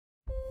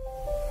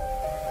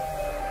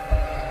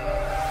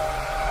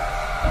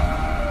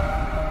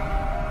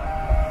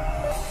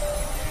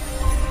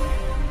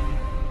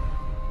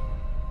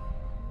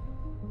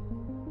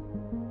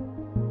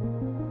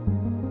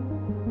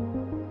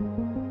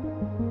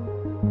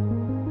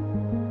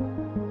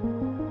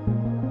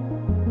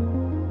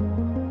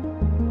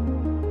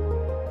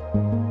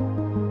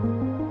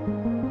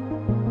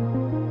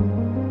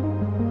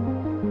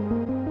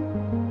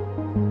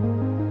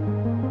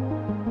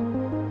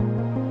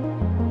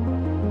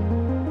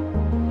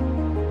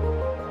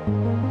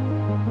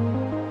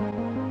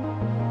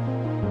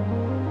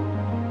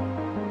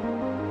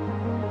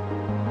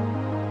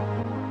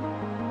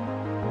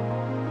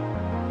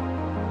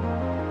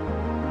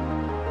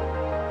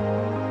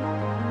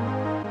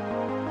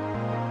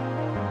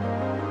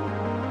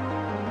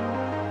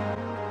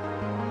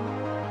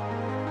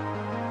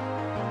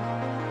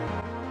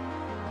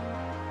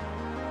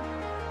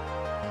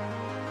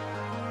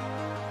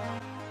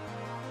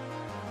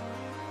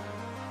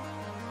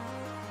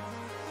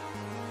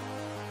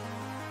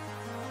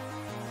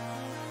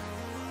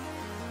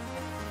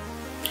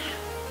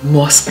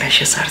Most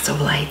precious hearts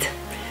of light,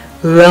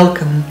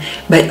 welcome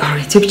by our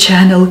YouTube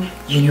channel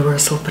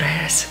Universal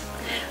Prayers.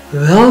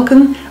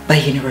 Welcome by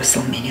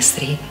Universal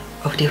Ministry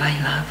of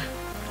Divine Love.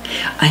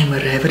 I'm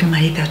Reverend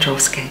Maria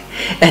Petrovska,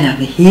 and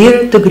I'm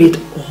here to greet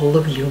all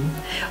of you,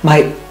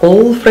 my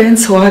old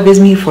friends who are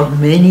with me for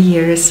many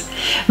years,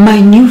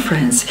 my new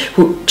friends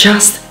who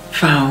just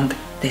found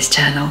this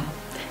channel.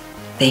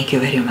 Thank you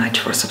very much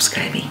for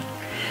subscribing.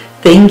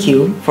 Thank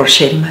you for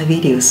sharing my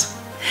videos.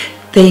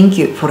 Thank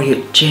you for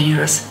your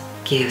generous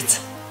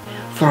gifts,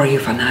 for your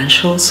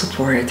financial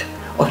support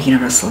of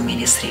Universal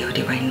Ministry of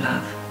Divine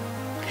Love.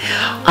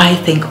 I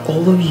thank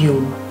all of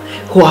you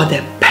who are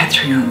the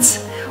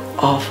patrons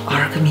of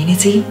our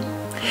community,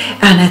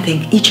 and I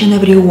think each and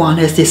every one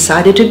has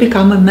decided to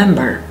become a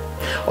member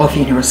of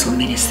Universal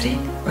Ministry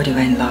of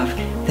Divine Love,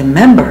 the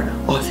member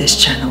of this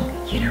channel,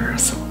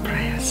 Universal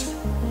Prayers.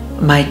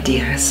 My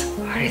dearest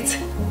hearts,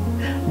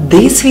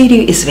 this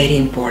video is very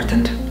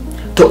important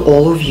to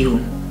all of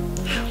you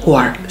who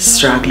are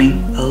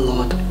struggling a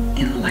lot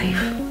in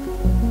life.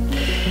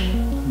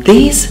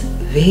 This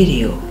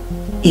video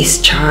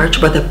is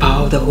charged by the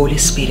power of the Holy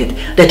Spirit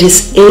that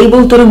is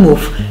able to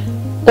remove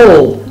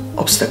all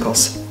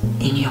obstacles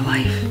in your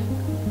life.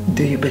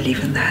 Do you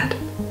believe in that?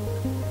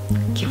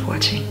 Keep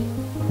watching.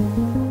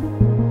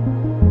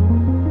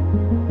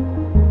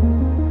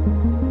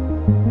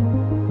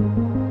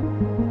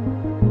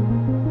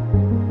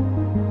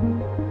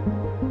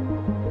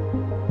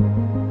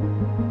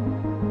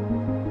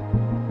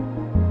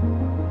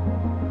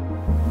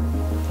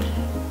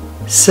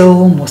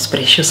 So, most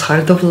precious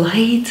heart of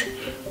light,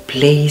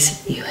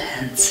 place your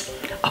hands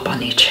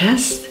upon your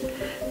chest,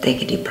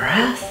 take a deep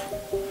breath,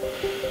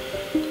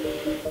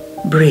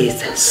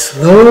 breathe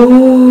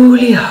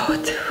slowly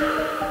out.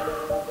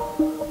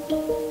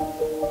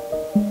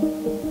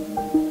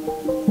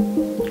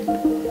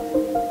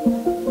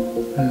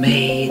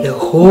 May the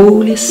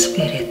Holy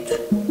Spirit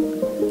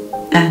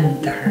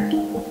enter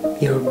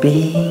your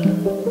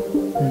being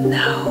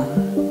now.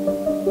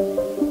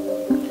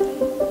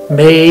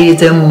 May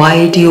the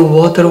mighty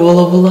waterfall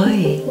of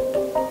light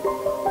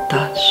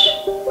touch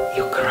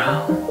your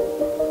crown,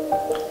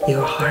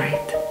 your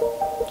heart,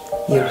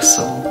 your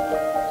soul,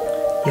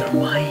 your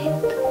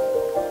mind.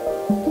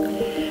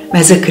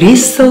 May the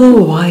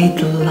crystal white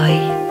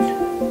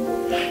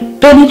light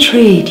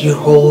penetrate your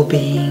whole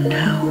being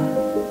now.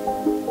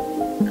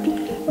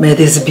 May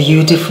this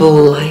beautiful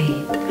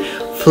light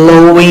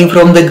flowing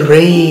from the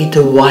great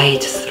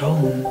white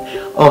throne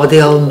of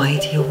the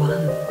Almighty One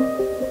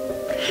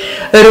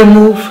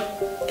remove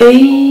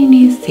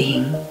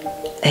anything,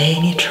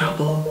 any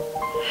trouble,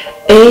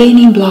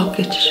 any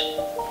blockage,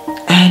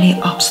 any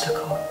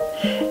obstacle,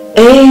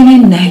 any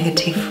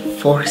negative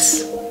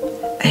force,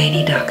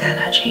 any dark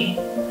energy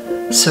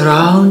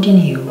surrounding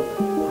you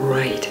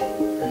right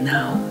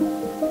now.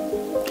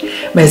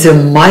 May the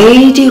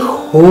mighty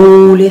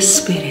Holy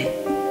Spirit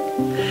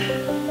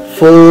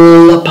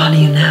fall upon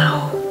you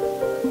now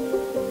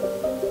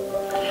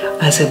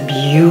as a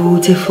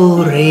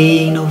beautiful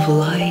rain of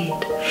light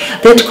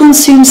that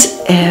consumes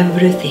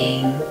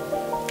everything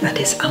that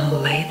is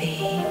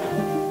unworthy.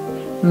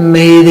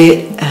 May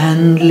the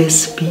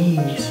endless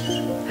peace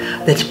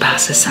that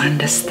passes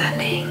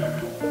understanding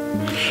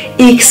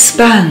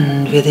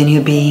expand within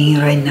your being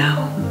right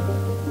now.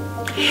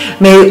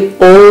 May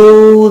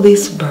all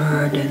these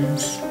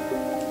burdens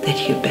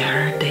that you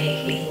bear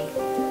daily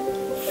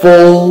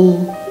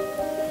fall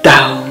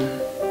down.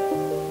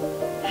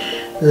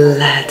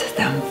 Let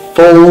them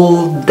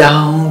fall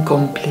down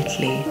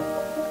completely.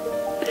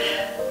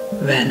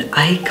 When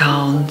I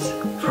count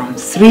from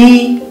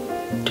 3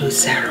 to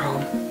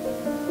 0,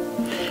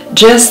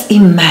 just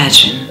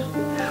imagine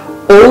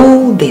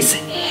all these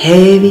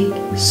heavy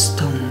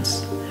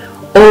stones,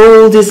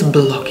 all these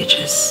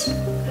blockages,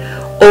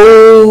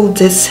 all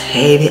these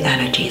heavy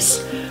energies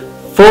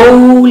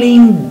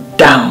falling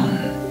down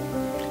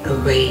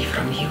away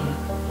from you.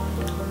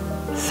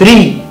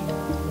 3,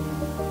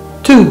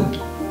 2,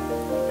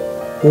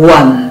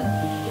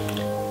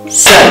 1,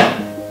 0.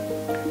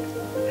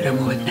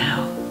 Remove it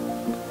now.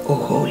 O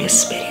Holy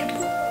Spirit,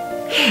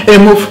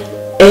 remove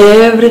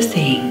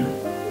everything,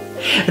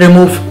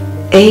 remove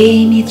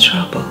any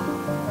trouble,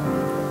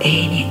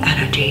 any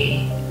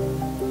energy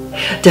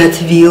that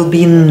will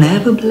be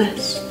never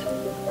blessed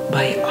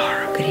by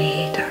our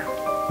Creator.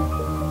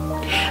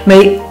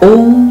 May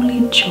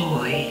only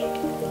joy,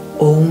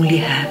 only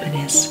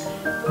happiness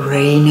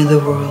reign in the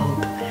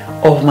world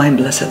of my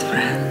blessed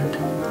friend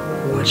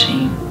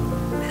watching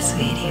this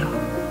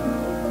video.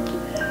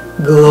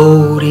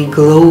 Glory,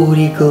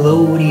 glory,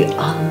 glory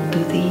unto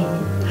Thee,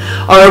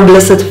 our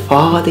blessed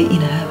Father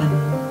in heaven,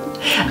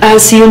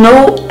 as You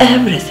know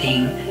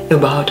everything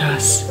about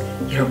us,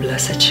 Your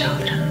blessed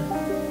children.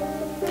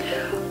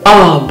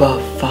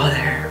 Abba,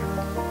 Father,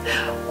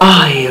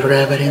 I,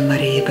 Reverend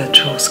Maria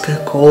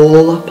Petrovska,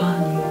 call upon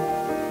You.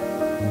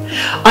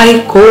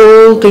 I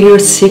call to Your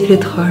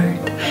Sacred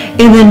Heart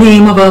in the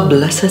name of our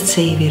blessed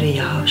Savior,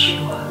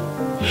 Yahushua,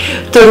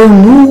 to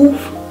remove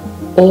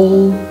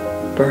all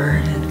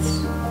burdens,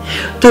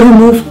 to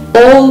remove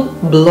all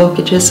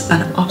blockages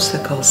and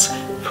obstacles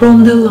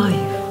from the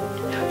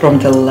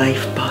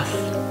life path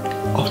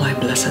of my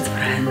blessed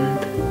friend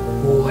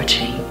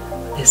watching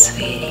this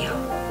video.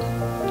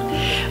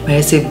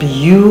 May the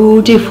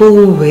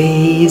beautiful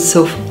waves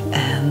of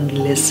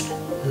endless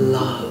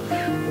love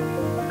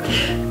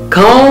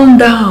calm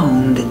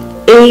down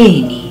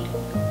any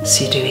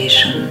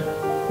situation.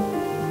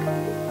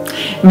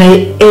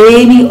 May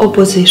any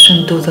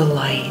opposition to the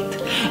light,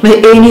 may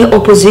any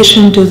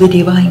opposition to the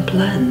divine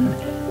plan,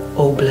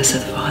 O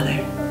Blessed Father,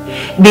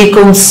 be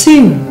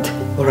consumed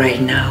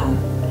right now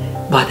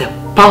by the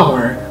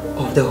power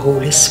of the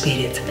Holy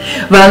Spirit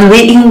when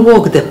we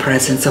invoke the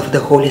presence of the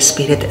Holy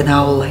Spirit in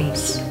our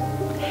lives,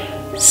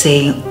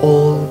 saying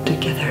all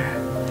together,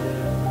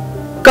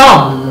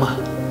 "Come,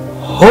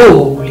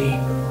 Holy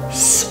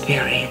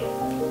Spirit,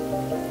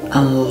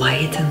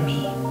 enlighten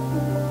me.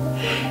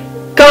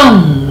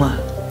 Come,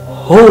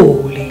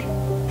 Holy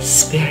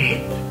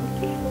Spirit,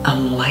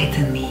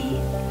 enlighten me.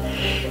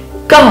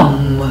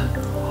 Come,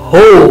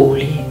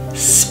 Holy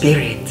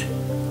Spirit,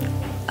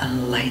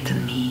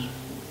 enlighten me.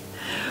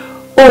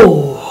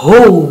 O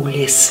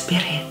Holy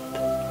Spirit,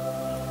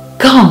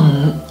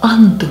 come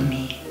unto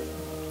me.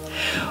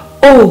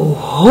 O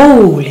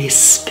Holy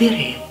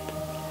Spirit,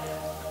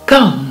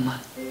 come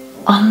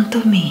unto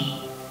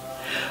me.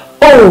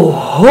 O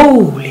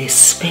Holy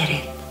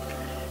Spirit,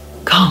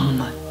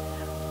 come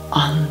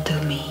unto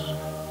me."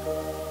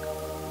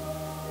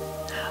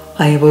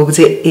 I evoke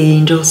the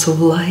angels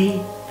of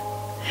light.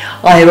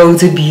 I evoke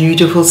the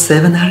beautiful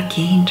 7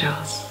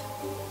 archangels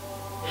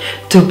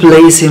to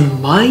place a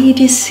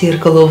mighty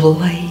circle of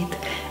light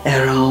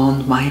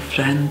around my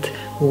friend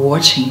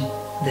watching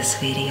this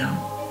video.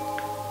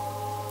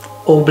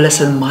 O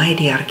blessed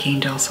mighty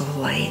archangels of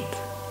light,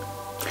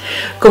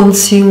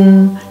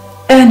 consume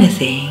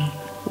anything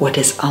what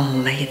is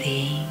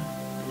unworthy.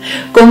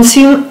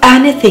 Consume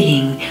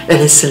anything that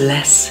is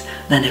less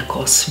than a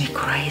cosmic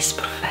Christ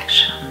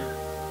perfection.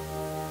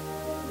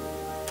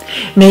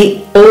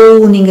 May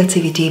all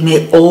negativity,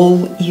 may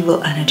all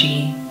evil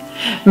energy,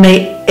 may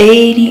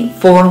any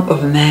form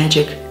of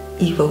magic,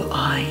 evil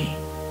eye,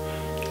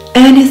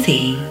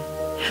 anything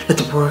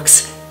that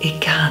works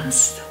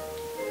against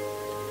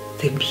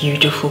the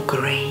beautiful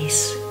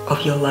grace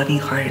of your loving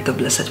heart, O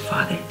Blessed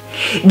Father,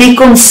 be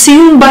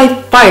consumed by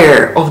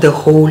fire of the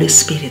Holy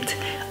Spirit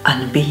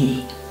and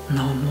be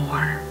no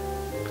more.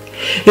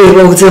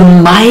 Evoke the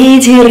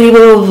mighty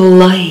river of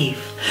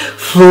life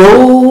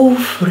flow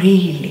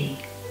freely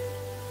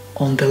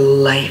on the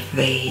life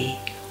way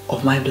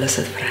of my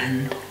blessed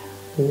friend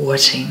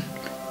watching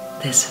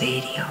this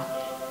video.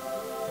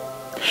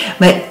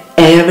 May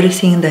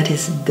everything that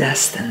is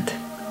destined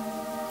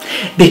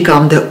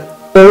become the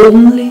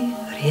only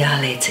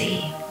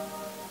reality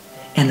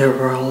in the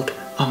world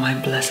of my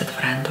blessed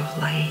friend of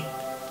light.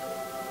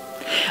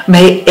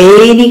 May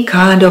any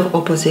kind of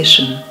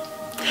opposition,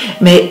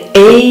 may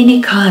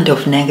any kind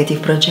of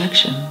negative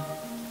projection,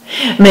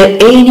 may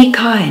any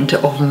kind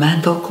of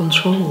mental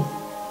control,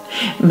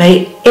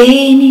 may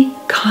any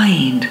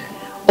kind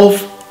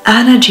of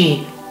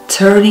energy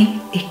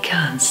turning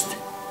against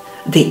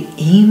the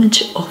image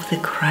of the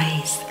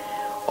Christ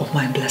of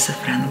my blessed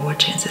friend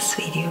watching this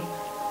video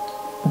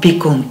be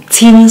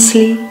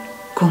continuously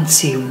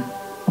consumed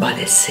by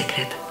the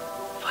sacred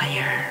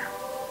fire.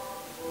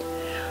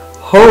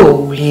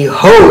 Holy,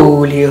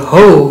 holy,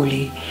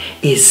 holy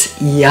is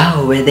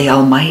Yahweh the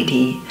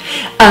Almighty,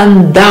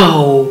 and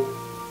thou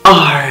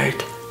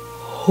art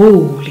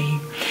holy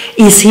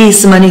is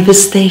His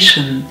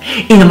manifestation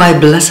in my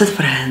blessed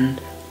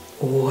friend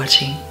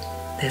watching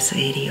this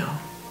video.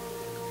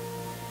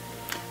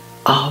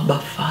 Abba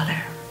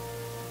Father,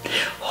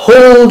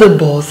 hold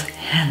both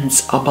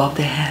hands above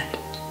the head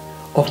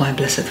of my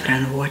blessed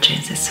friend watching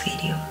this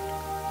video.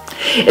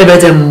 By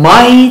the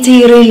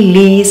mighty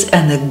release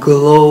and the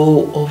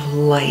glow of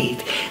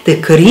light,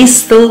 the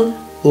crystal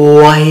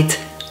white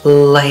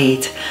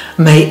light,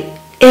 may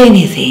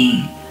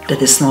anything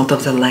that is not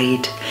of the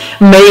light,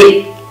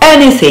 may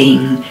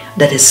anything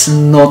that is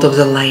not of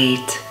the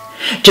light,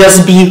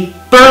 just be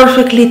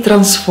perfectly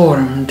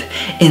transformed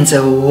in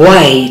the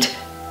white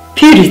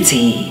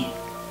purity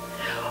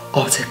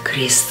of the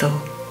crystal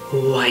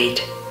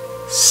white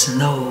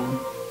snow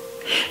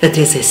that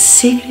is the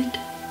secret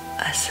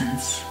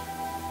essence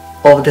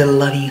of the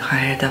loving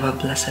heart of our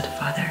blessed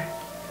Father.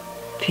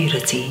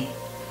 Purity,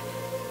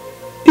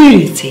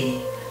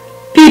 purity,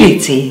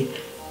 purity,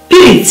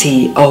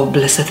 purity, O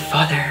blessed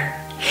Father.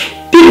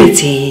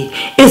 Purity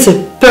is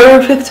a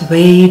perfect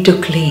way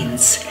to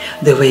cleanse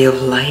the way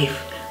of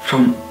life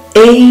from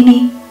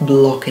any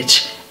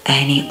blockage,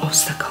 any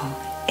obstacle,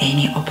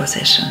 any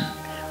opposition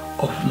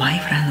of my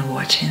friend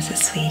watching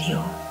this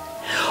video.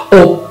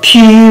 O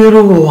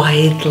pure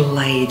white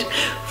light,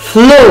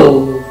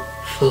 flow,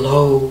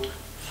 flow,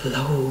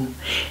 flow,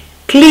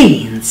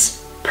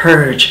 cleanse,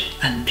 purge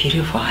and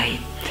purify,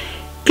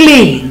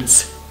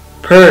 cleanse,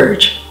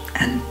 purge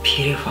and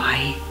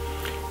purify,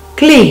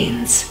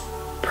 cleanse,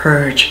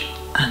 purge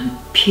and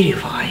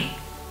purify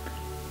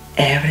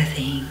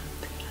everything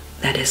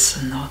that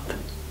is not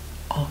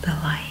of the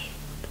light.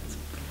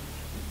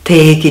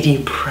 Take a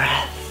deep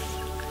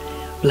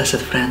breath,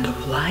 blessed friend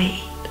of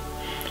light.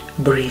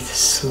 Breathe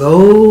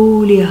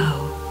slowly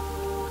out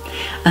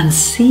and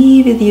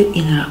see with your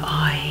inner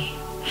eye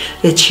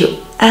that you're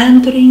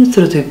entering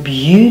through the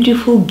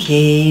beautiful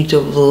gate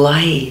of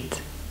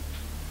light.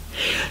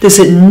 There's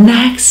a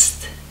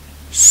next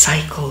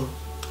cycle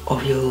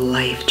of your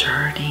life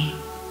journey.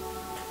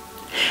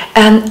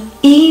 And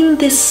in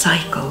this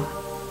cycle,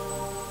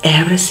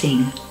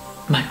 everything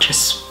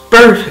matches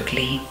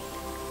perfectly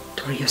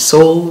to your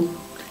soul,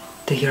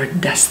 to your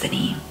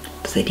destiny,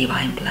 to the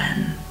divine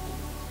plan.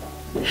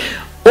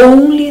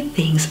 Only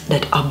things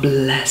that are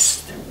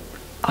blessed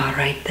are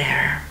right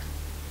there.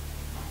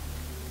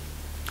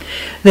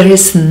 There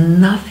is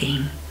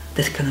nothing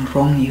that can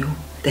wrong you,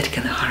 that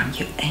can harm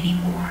you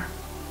anymore.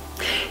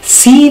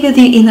 See with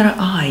your inner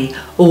eye,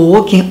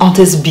 walking on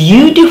this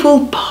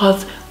beautiful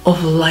path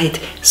of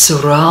light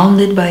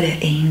surrounded by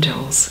the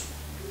angels,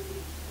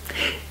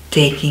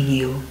 taking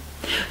you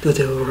to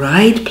the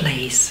right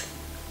place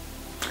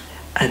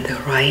at the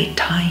right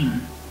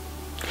time,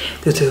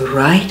 to the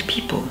right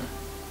people,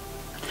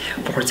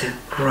 for the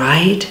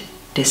right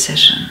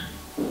decision,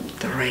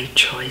 the right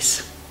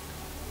choice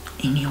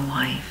in your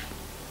life.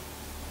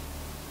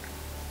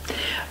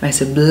 May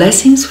the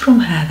blessings from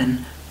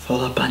heaven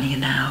fall upon you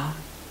now,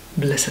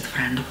 blessed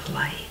friend of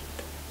light.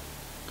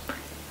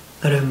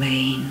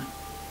 Remain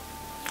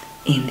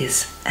in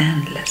this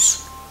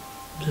endless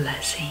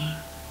blessing.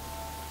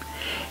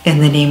 In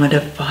the name of the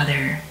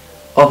Father,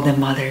 of the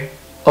Mother,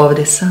 of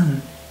the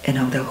Son, and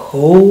of the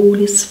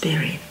Holy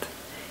Spirit,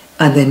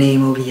 in the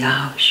name of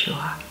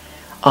Yahushua,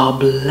 our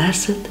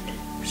blessed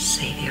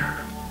Savior.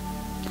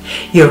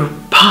 Your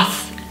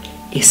path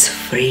is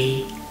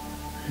free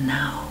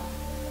now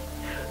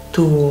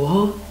to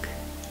walk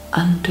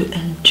and to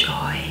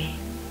enjoy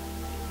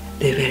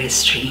the very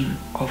stream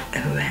of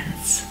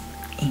events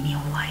in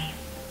your life.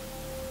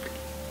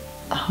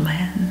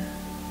 Amen.